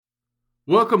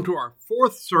Welcome to our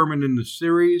fourth sermon in the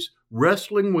series,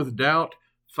 Wrestling with Doubt,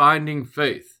 Finding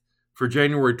Faith, for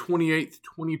January 28th,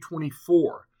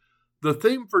 2024. The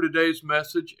theme for today's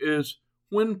message is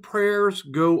When Prayers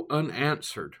Go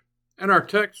Unanswered. And our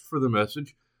text for the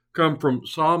message come from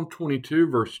Psalm 22,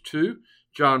 verse 2,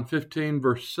 John 15,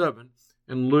 verse 7,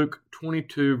 and Luke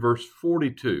 22, verse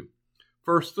 42.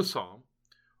 First, the psalm.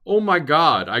 O my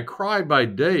God, I cry by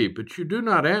day, but you do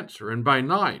not answer, and by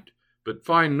night, but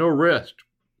find no rest.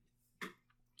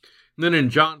 And then in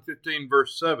John 15,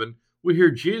 verse 7, we hear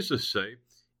Jesus say,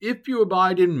 If you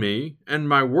abide in me, and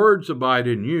my words abide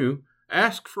in you,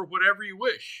 ask for whatever you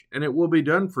wish, and it will be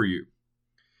done for you.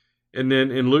 And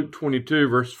then in Luke 22,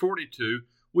 verse 42,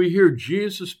 we hear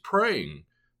Jesus praying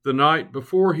the night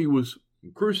before he was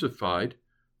crucified,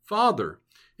 Father,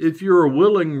 if you are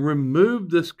willing,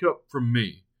 remove this cup from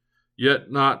me,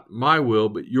 yet not my will,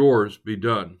 but yours be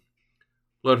done.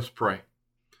 Let us pray.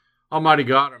 Almighty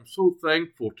God, I'm so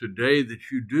thankful today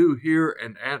that you do hear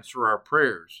and answer our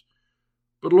prayers.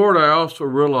 But Lord, I also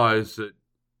realize that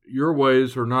your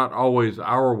ways are not always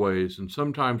our ways, and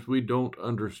sometimes we don't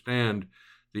understand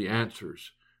the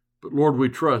answers. But Lord, we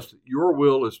trust that your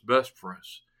will is best for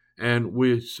us, and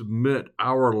we submit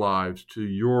our lives to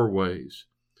your ways.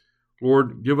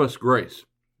 Lord, give us grace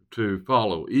to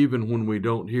follow, even when we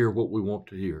don't hear what we want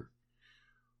to hear.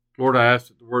 Lord, I ask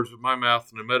that the words of my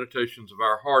mouth and the meditations of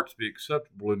our hearts be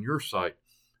acceptable in your sight,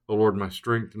 O Lord, my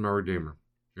strength and my Redeemer.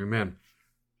 Amen.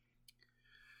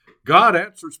 God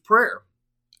answers prayer.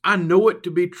 I know it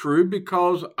to be true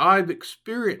because I've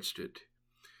experienced it.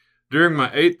 During my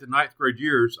 8th and 9th grade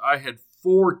years, I had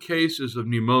 4 cases of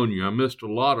pneumonia. I missed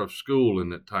a lot of school in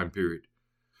that time period.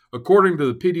 According to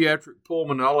the pediatric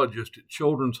pulmonologist at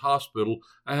Children's Hospital,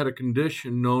 I had a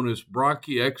condition known as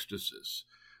bronchiectasis.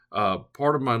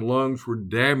 Part of my lungs were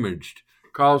damaged,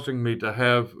 causing me to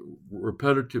have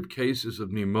repetitive cases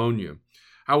of pneumonia.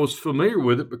 I was familiar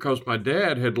with it because my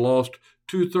dad had lost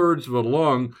 2/3 of a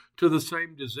lung to the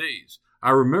same disease.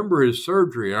 I remember his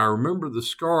surgery, and I remember the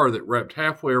scar that wrapped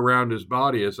halfway around his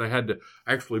body as I had to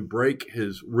actually break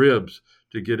his ribs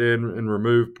to get in and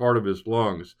remove part of his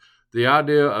lungs. The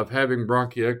idea of having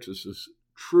bronchiectasis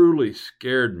truly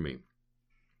scared me.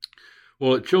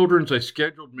 Well, at Children's, they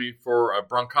scheduled me for a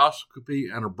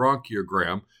bronchoscopy and a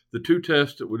bronchiogram, the 2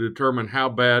 tests that would determine how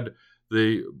bad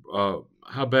the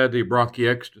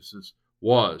bronchiectasis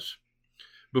was.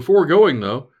 Before going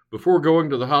to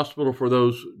the hospital for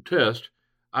those tests,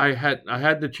 I had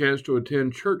the chance to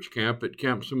attend church camp at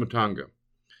Camp Sumatanga.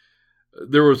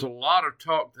 There was a lot of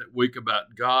talk that week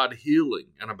about God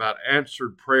healing and about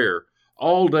answered prayer.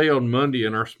 All day on Monday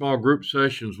in our small group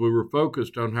sessions, we were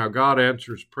focused on how God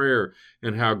answers prayer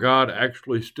and how God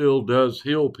actually still does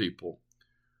heal people.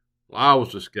 Well, I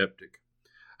was a skeptic.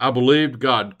 I believed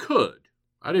God could.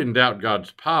 I didn't doubt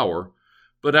God's power,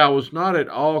 but I was not at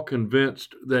all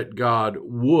convinced that God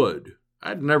would.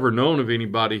 I'd never known of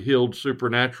anybody healed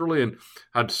supernaturally, and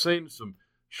I'd seen some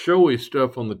showy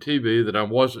stuff on the TV that I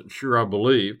wasn't sure I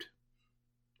believed.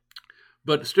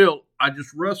 But still, I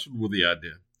just wrestled with the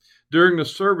idea. During the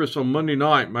service on Monday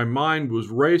night, my mind was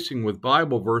racing with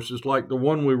Bible verses like the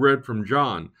one we read from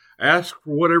John. Ask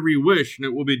for whatever you wish, and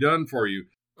it will be done for you.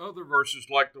 Other verses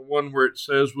like the one where it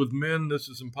says, with men this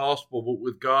is impossible, but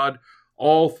with God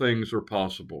all things are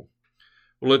possible.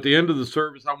 Well, at the end of the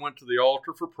service, I went to the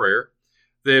altar for prayer.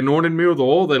 They anointed me with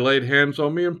oil. They laid hands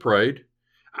on me and prayed.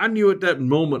 I knew at that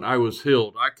moment I was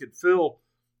healed. I could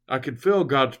feel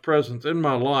God's presence in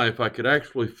my life. I could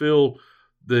actually feel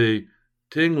the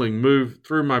tingling move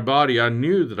through my body. I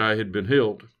knew that I had been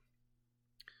healed.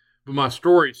 But my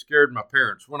story scared my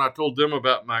parents. When I told them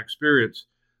about my experience,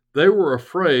 they were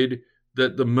afraid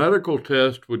that the medical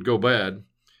test would go bad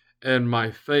and my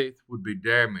faith would be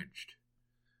damaged.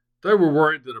 They were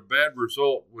worried that a bad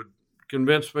result would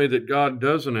convince me that God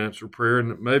doesn't answer prayer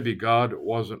and that maybe God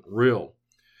wasn't real.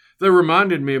 They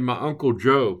reminded me of my Uncle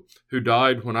Joe, who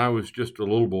died when I was just a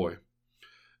little boy.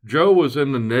 Joe was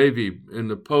in the Navy in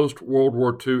the post-World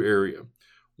War II area.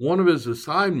 One of his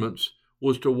assignments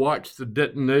was to watch the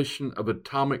detonation of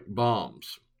atomic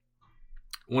bombs.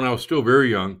 When I was still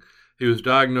very young, he was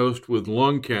diagnosed with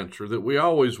lung cancer that we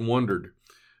always wondered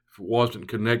if it wasn't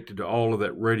connected to all of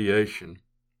that radiation.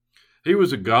 He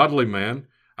was a godly man.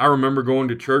 I remember going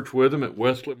to church with him at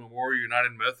Wesley Memorial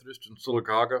United Methodist in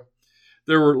Sylacauga.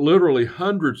 There were literally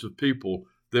hundreds of people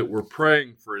that were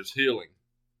praying for his healing.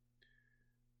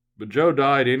 But Joe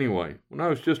died anyway. When I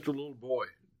was just a little boy,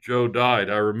 Joe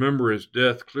died. I remember his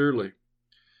death clearly.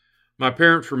 My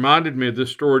parents reminded me of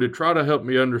this story to try to help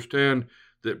me understand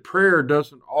that prayer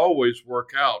doesn't always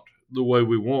work out the way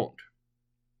we want.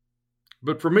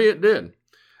 But for me, it did.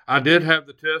 I did have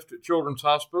the test at Children's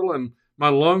Hospital, and my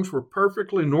lungs were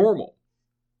perfectly normal.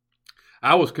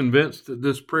 I was convinced that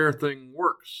this prayer thing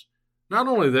works. Not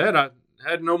only that, I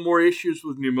had no more issues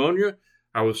with pneumonia.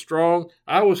 I was strong.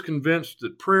 I was convinced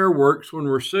that prayer works. When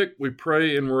we're sick, we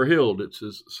pray and we're healed. It's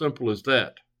as simple as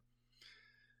that.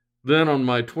 Then on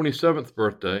my 27th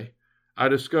birthday, I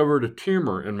discovered a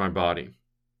tumor in my body.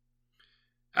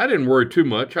 I didn't worry too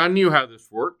much. I knew how this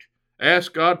worked.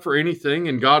 Ask God for anything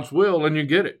in God's will and you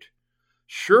get it.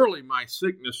 Surely my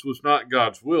sickness was not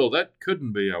God's will. That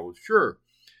couldn't be, I was sure.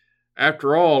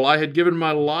 After all, I had given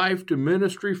my life to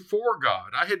ministry for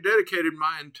God. I had dedicated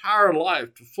my entire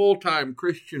life to full-time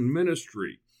Christian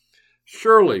ministry.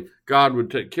 Surely God would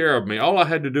take care of me. All I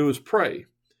had to do was pray,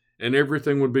 and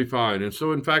everything would be fine. And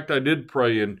so, in fact, I did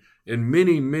pray, and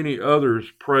many, many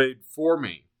others prayed for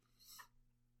me.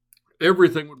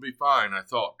 Everything would be fine, I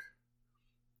thought,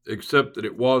 except that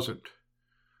it wasn't.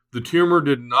 The tumor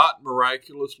did not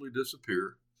miraculously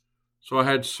disappear, so I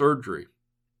had surgery.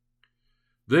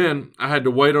 Then I had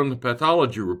to wait on the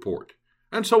pathology report.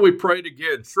 And so we prayed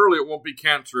again. Surely it won't be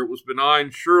cancer. It was benign.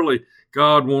 Surely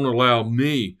God won't allow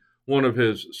me, one of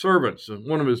his servants, and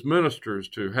one of his ministers,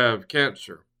 to have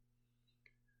cancer.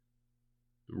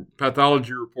 The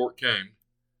pathology report came.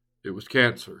 It was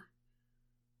cancer.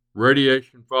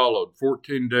 Radiation followed.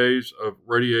 14 days of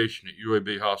radiation at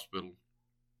UAB Hospital.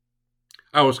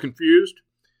 I was confused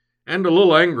and a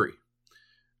little angry.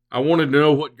 I wanted to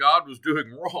know what God was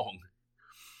doing wrong.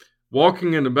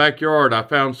 Walking in the backyard, I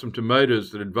found some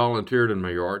tomatoes that had volunteered in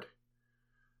my yard.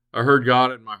 I heard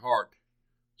God in my heart.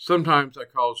 Sometimes I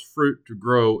cause fruit to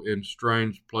grow in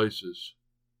strange places.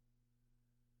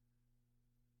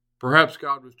 Perhaps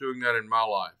God was doing that in my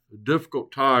life. A difficult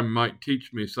time might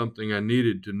teach me something I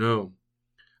needed to know.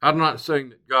 I'm not saying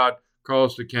that God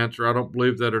caused the cancer. I don't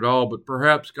believe that at all, but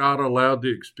perhaps God allowed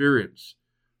the experience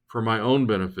for my own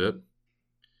benefit.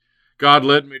 God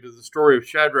led me to the story of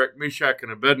Shadrach, Meshach,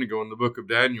 and Abednego in the book of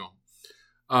Daniel.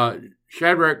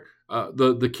 Shadrach,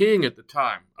 the king at the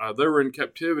time, they were in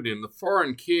captivity, and the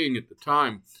foreign king at the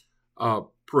time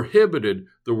prohibited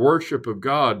the worship of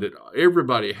God, that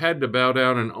everybody had to bow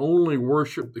down and only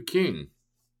worship the king.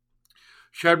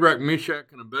 Shadrach, Meshach,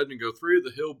 and Abednego, three of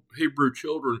the Hebrew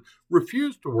children,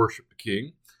 refused to worship the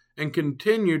king and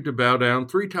continued to bow down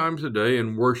 3 times a day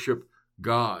and worship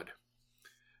God.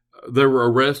 They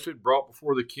were arrested, brought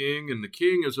before the king, and the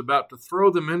king is about to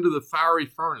throw them into the fiery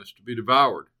furnace to be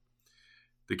devoured.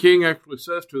 The king actually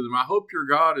says to them, I hope your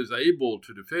God is able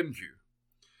to defend you.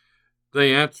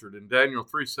 They answered in Daniel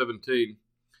 3:17,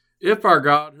 if our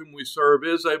God whom we serve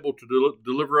is able to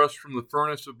deliver us from the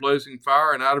furnace of blazing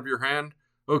fire and out of your hand,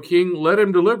 O king, let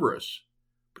him deliver us.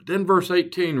 But then verse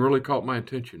 18 really caught my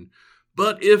attention.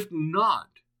 But if not,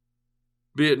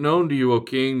 be it known to you, O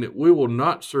king, that we will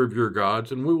not serve your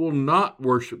gods, and we will not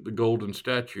worship the golden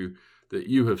statue that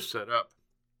you have set up.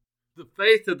 The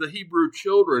faith of the Hebrew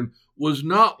children was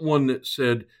not one that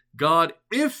said, God,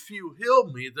 if you heal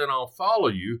me, then I'll follow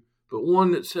you, but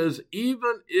one that says,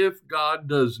 even if God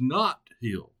does not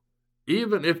heal,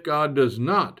 even if God does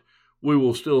not, we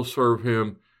will still serve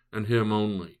him and him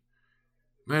only.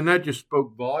 Man, that just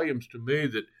spoke volumes to me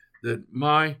that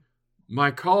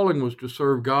my calling was to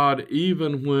serve God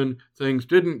even when things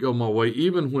didn't go my way,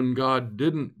 even when God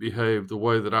didn't behave the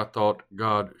way that I thought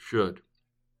God should.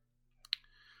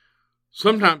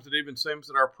 Sometimes it even seems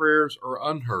that our prayers are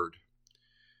unheard.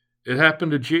 It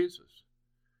happened to Jesus.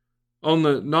 On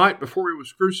the night before he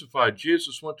was crucified,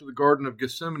 Jesus went to the Garden of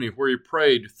Gethsemane where he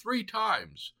prayed 3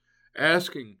 times,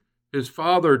 asking his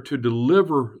Father to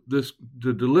deliver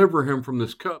him from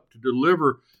this cup, to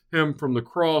deliver him from the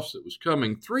cross that was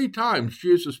coming. 3 times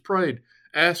Jesus prayed,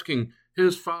 asking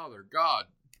his Father, God,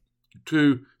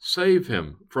 to save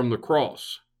him from the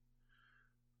cross.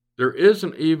 There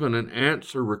isn't even an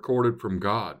answer recorded from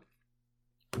God.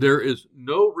 There is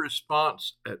no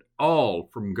response at all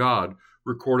from God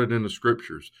recorded in the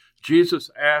Scriptures. Jesus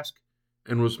asked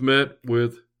and was met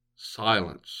with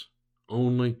silence,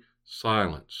 only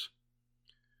silence.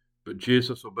 But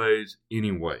Jesus obeys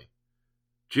anyway.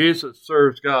 Jesus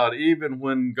serves God even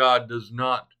when God does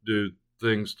not do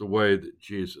things the way that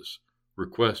Jesus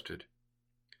requested.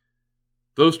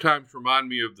 Those times remind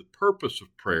me of the purpose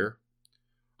of prayer.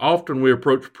 Often we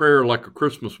approach prayer like a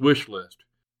Christmas wish list.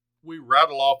 We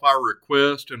rattle off our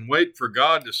request and wait for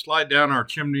God to slide down our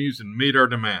chimneys and meet our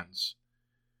demands.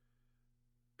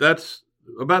 That's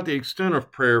about the extent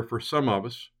of prayer for some of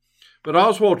us. But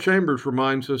Oswald Chambers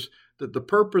reminds us that the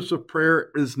purpose of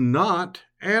prayer is not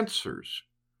answers.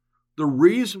 The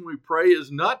reason we pray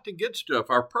is not to get stuff.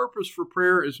 Our purpose for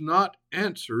prayer is not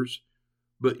answers,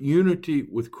 but unity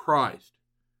with Christ.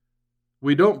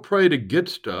 We don't pray to get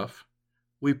stuff.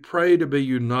 We pray to be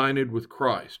united with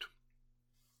Christ.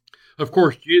 Of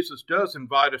course, Jesus does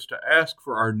invite us to ask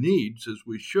for our needs, as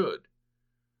we should.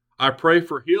 I pray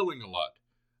for healing a lot.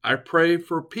 I pray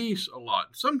for peace a lot.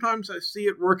 Sometimes I see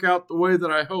it work out the way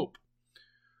that I hope.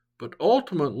 But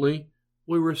ultimately,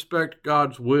 we respect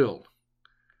God's will.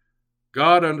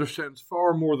 God understands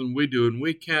far more than we do, and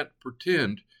we can't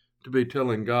pretend to be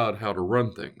telling God how to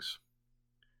run things.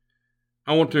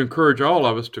 I want to encourage all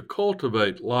of us to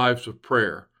cultivate lives of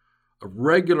prayer, of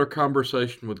regular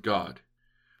conversation with God.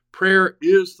 Prayer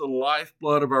is the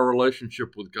lifeblood of our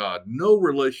relationship with God. No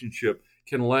relationship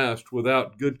can last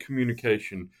without good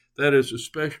communication. That is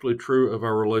especially true of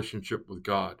our relationship with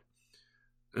God.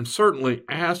 And certainly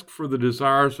ask for the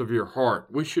desires of your heart.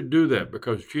 We should do that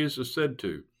because Jesus said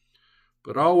to.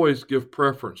 But always give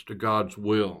preference to God's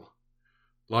will,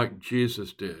 like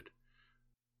Jesus did.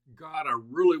 God, I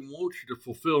really want you to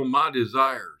fulfill my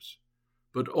desires,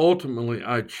 but ultimately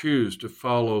I choose to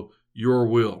follow your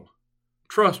will.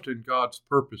 Trust in God's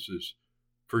purposes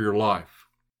for your life.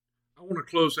 I want to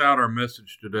close out our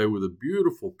message today with a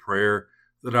beautiful prayer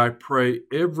that I pray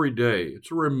every day.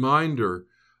 It's a reminder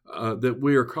that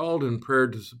we are called in prayer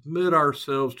to submit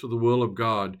ourselves to the will of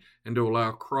God and to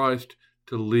allow Christ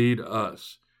to lead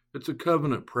us. It's a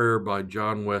covenant prayer by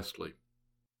John Wesley.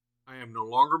 I am no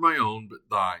longer my own, but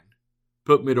thine.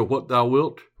 Put me to what thou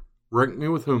wilt, rank me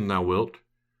with whom thou wilt.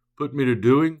 Put me to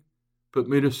doing, put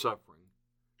me to suffering.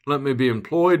 Let me be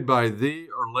employed by thee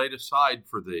or laid aside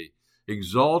for thee,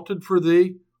 exalted for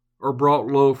thee or brought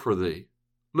low for thee.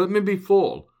 Let me be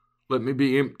full, let me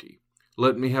be empty.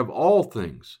 Let me have all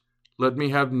things, let me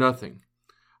have nothing.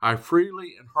 I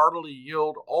freely and heartily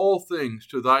yield all things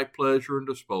to thy pleasure and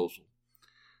disposal.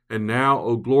 And now,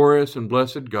 O glorious and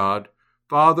blessed God,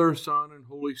 Father, Son, and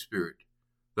Holy Spirit,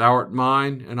 thou art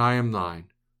mine, and I am thine.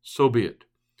 So be it.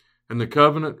 And the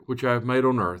covenant which I have made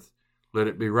on earth, let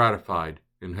it be ratified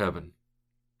in heaven.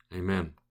 Amen.